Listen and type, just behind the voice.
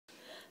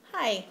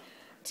Hi,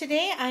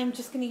 today I'm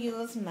just going to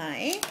use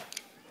my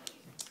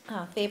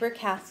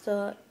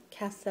Faber-Castell,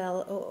 it's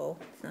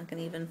not going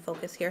to even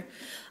focus here,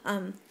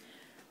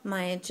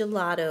 my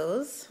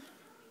Gelatos.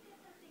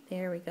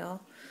 There we go.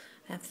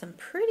 I have some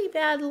pretty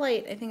bad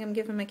light. I think I'm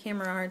giving my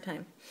camera a hard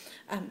time.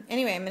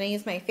 Anyway, I'm going to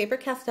use my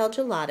Faber-Castell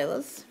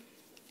Gelatos.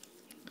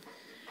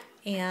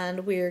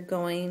 And we're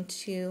going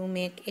to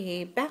make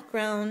a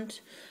background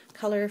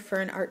color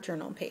for an art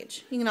journal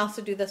page. You can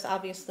also do this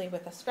obviously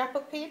with a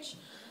scrapbook page,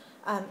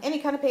 any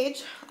kind of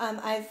page.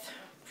 I've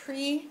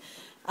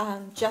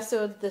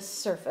gessoed this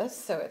surface,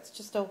 so it's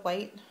just a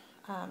white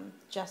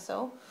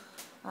gesso,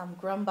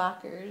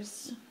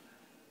 Grumbacher's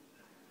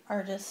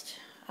Artist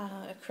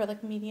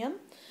acrylic medium.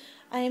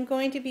 I am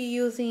going to be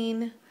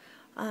using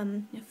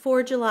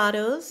 4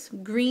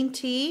 gelatos: green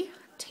tea,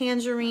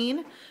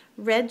 tangerine,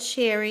 red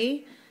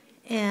cherry,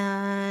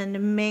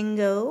 and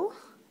mango.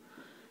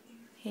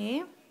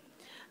 Okay,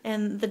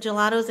 and the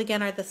gelatos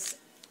again are this,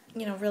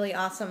 really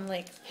awesome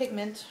like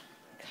pigment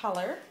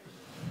color.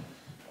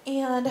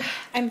 And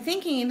I'm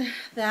thinking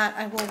that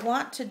I will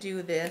want to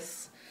do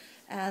this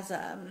as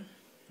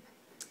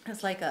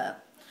like a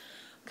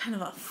kind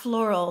of a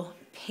floral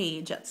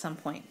page at some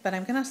point. But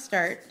I'm gonna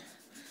start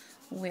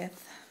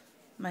with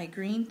my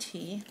green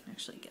tea.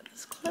 Actually, get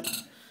this clip.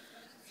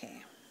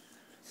 Okay,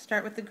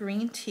 start with the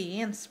green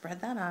tea and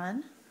spread that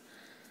on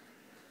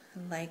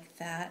like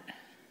that.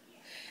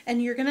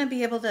 And you're gonna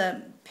be able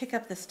to pick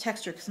up this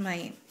texture because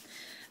my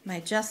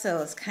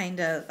gesso is kind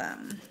of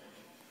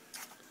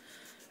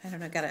I don't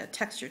know, got a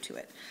texture to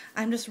it.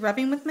 I'm just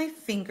rubbing with my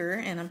finger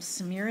and I'm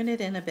smearing it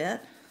in a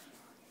bit.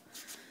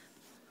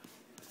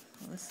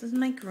 So this is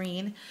my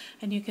green,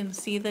 and you can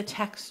see the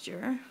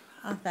texture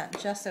of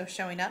that gesso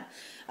showing up.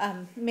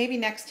 Maybe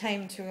next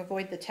time, to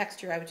avoid the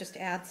texture, I would just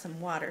add some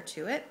water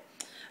to it.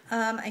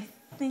 I'm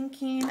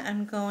thinking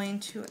I'm going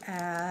to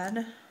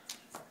add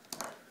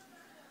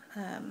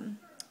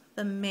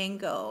the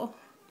mango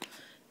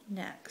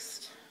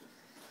next.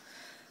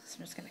 So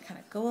I'm just going to kind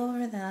of go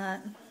over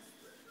that.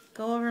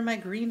 Go over my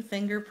green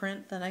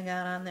fingerprint that I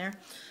got on there.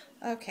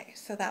 Okay,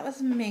 so that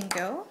was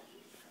mango.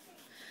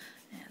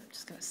 And I'm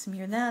just going to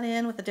smear that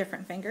in with a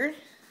different finger.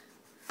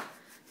 I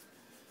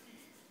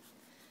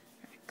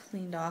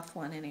cleaned off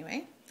one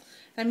anyway.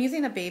 And I'm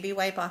using a baby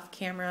wipe off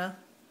camera,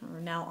 or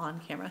now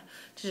on camera,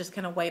 to just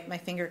kind of wipe my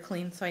finger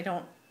clean so I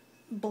don't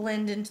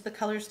blend into the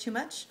colors too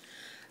much.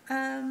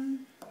 I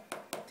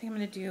think I'm going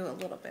to do a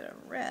little bit of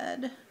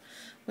red,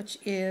 which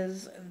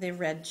is the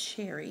red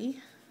cherry.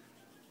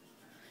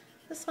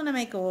 This one I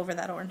might go over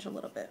that orange a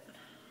little bit.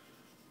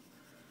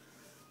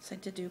 So I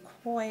did do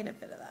quite a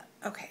bit of that.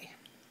 Okay.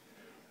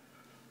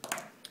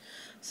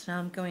 So now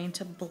I'm going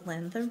to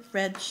blend the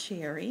red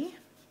cherry.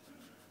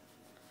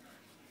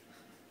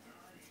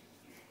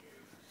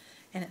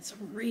 And it's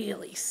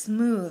really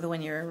smooth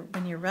when you're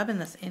rubbing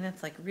this in.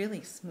 It's like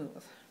really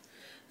smooth.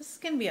 This is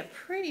going to be a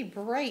pretty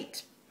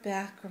bright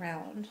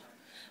background.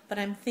 But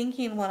I'm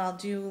thinking what I'll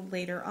do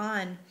later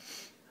on,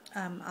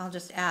 I'll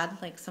just add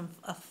like some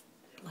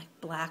like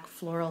black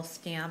floral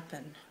stamp,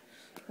 and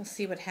we'll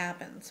see what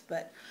happens.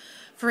 But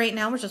for right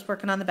now, we're just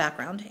working on the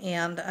background,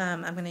 and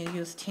I'm going to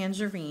use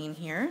tangerine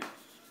here.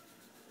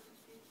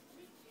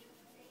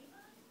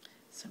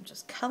 So I'm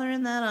just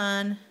coloring that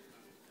on,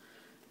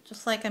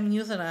 just like I'm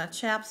using a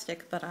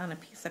chapstick, but on a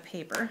piece of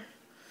paper.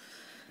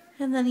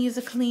 And then use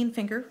a clean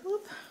finger,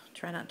 whoop,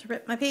 try not to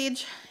rip my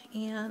page,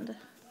 and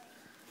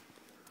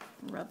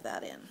rub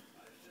that in.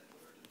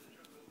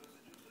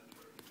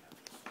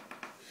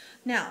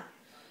 Now,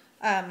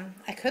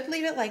 I could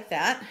leave it like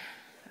that.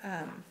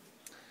 I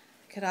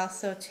could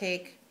also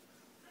take,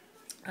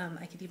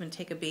 I could even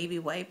take a baby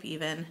wipe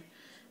even, and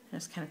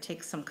just kind of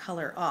take some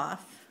color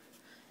off.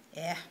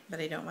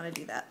 But I don't want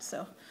to do that,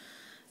 so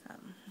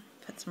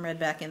put some red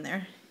back in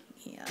there.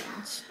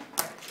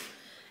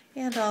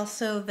 And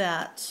also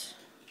that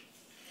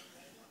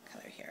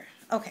color here.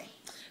 Okay,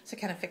 so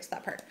kind of fix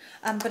that part.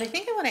 But I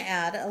think I want to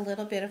add a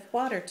little bit of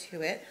water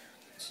to it,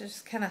 to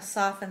just kind of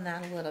soften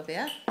that a little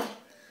bit.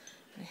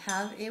 I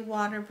have a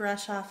water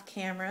brush off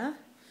camera,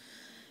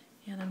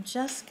 and I'm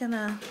just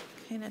gonna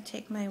kind of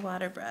take my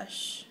water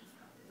brush,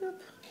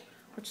 whoop,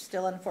 which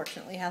still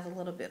unfortunately has a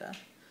little bit of,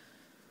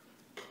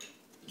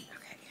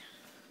 okay,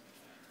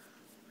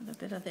 a little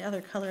bit of the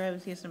other color I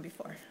was using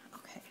before.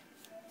 Okay,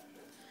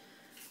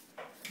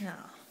 now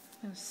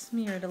I'm gonna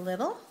smear it a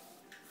little.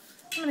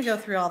 I'm gonna go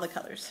through all the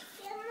colors.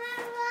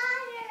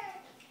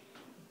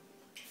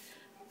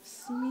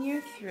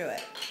 Smear through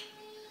it.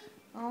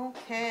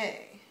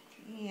 Okay.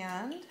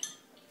 And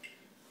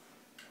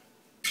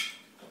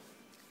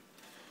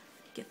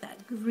get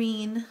that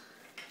green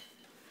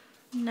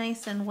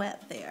nice and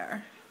wet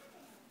there.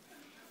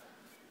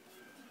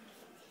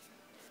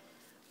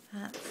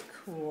 That's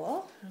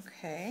cool.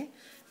 Okay,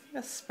 I'm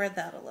gonna spread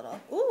that a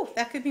little. Ooh,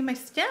 that could be my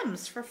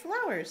stems for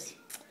flowers.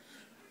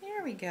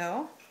 There we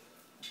go.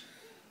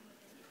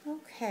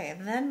 Okay,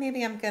 and then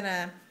maybe I'm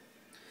gonna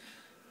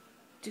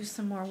do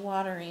some more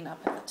watering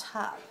up at the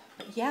top.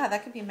 But yeah,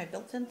 that could be my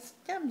built-in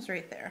stems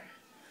right there.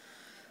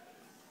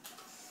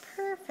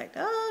 Perfect. perfect.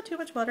 Oh, too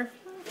much water.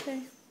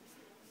 Okay.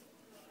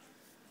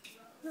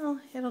 Well,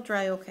 it'll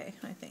dry okay,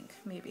 I think,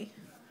 maybe.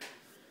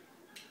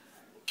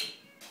 Okay.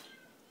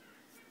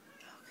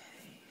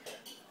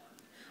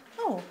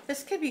 Oh,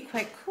 this could be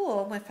quite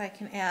cool if I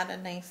can add a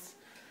nice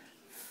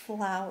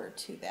flower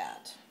to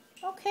that.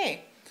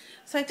 Okay,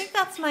 so I think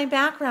that's my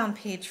background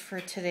page for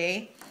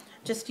today.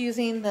 Just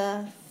using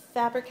the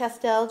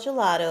Faber-Castell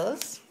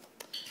Gelatos.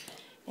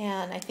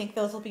 And I think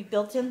those will be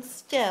built-in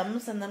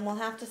stems, and then we'll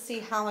have to see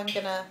how I'm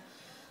gonna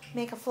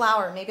make a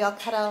flower. Maybe I'll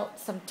cut out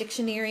some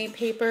dictionary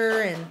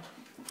paper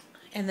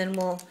and then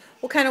we'll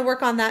kind of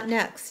work on that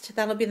next.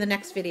 That'll be the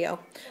next video.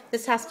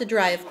 This has to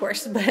dry, of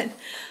course, but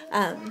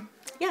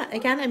yeah,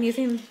 again, I'm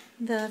using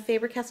the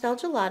Faber-Castell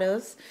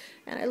Gelatos,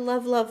 and I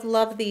love, love,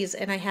 love these,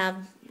 and I have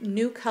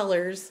new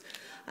colors.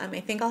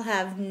 I think I'll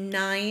have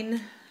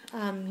 9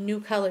 new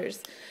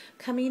colors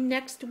coming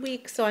next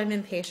week, so I'm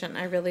impatient.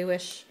 I really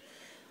wish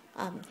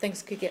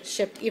things could get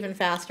shipped even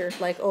faster,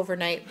 like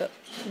overnight, but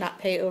not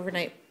pay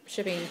overnight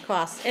shipping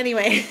costs.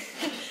 Anyway,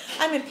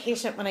 I'm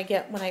impatient when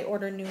I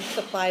order new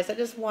supplies. I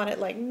just want it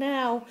like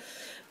now.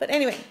 But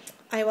anyway,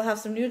 I will have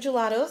some new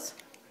gelatos,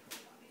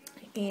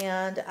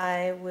 and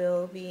I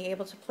will be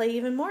able to play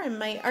even more in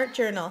my art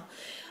journal.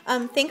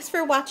 Thanks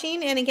for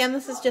watching, and again,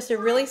 this is just a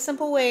really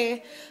simple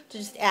way to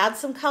just add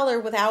some color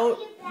without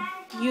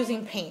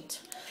using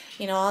paint.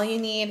 You know, all you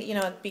need, you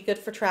know, it'd be good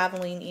for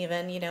traveling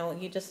even, you know,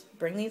 you just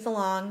bring these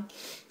along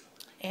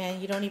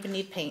and you don't even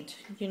need paint.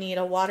 You need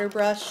a water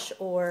brush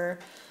or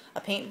a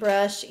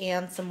paintbrush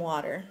and some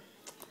water.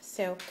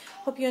 So,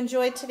 hope you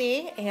enjoyed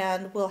today,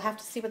 and we'll have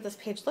to see what this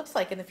page looks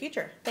like in the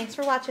future. Thanks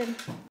for watching.